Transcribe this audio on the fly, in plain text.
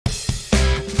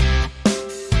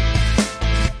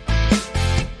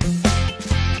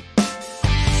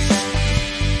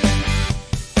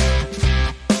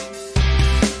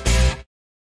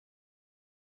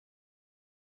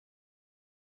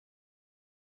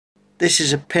This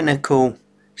is a Pinnacle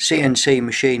CNC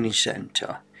machining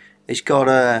centre. It's got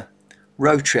a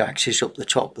rotary axis up the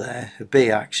top there, a B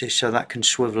axis, so that can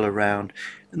swivel around,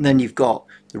 and then you've got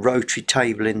the rotary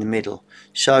table in the middle.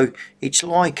 So it's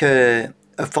like a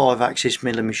 5-axis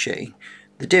milling machine.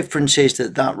 The difference is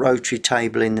that that rotary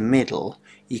table in the middle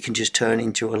you can just turn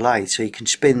into a lathe, so you can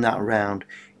spin that around,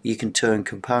 you can turn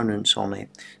components on it.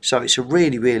 So it's a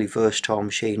really versatile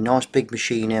machine. Nice big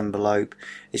machine envelope.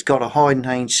 It's got a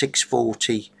Heidenhain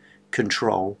 640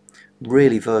 control,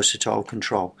 really versatile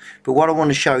control. But what I want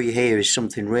to show you here is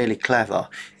something really clever.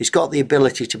 It's got the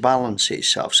ability to balance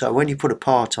itself, so when you put a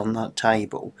part on that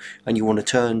table and you want to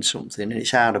turn something and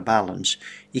it's out of balance,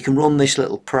 you can run this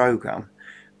little program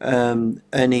and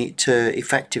it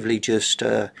effectively just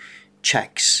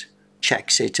checks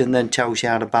it and then tells you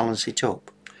how to balance it up.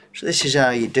 So this is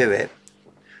how you do it.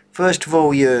 First of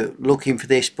all, you're looking for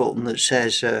this button that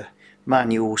says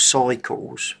manual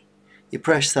cycles. You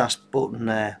press that button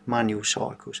there, manual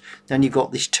cycles. Then you've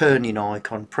got this turning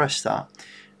icon, press that,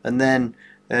 and then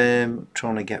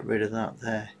trying to get rid of that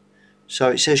there.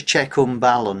 So it says check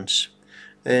unbalance,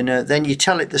 and then you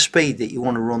tell it the speed that you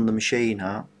want to run the machine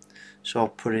at. So I'll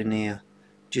put in here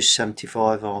just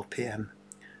 75 RPM.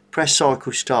 Press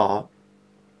cycle start.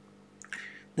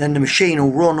 Then the machine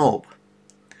will run up,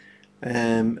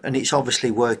 and it's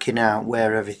obviously working out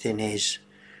where everything is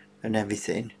and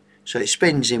everything. So it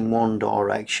spins in one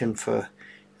direction for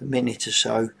a minute or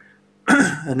so,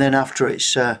 and then after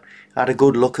it's had a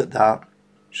good look at that,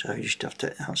 so you just have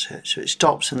to, that's it. So it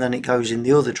stops and then it goes in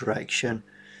the other direction,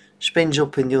 spins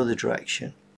up in the other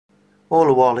direction. All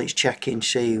the while it's checking,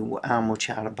 see how much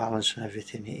out of balance and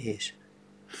everything it is.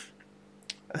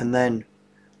 And then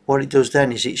what it does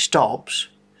then is it stops.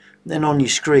 Then on your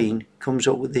screen comes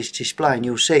up with this display, and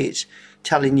you'll see it's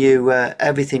telling you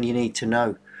everything you need to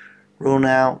know: run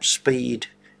out, speed,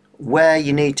 where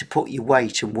you need to put your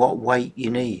weight and what weight you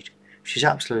need, which is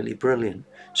absolutely brilliant.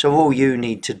 So all you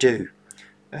need to do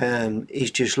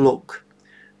is just look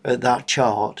at that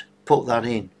chart, put that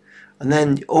in, and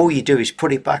then all you do is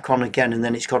put it back on again, and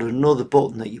then it's got another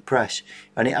button that you press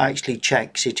and it actually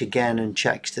checks it again and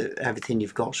checks that everything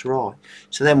you've got's right.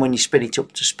 So then when you spin it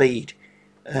up to speed,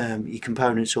 your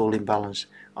components all in balance.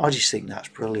 I just think that's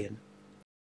brilliant.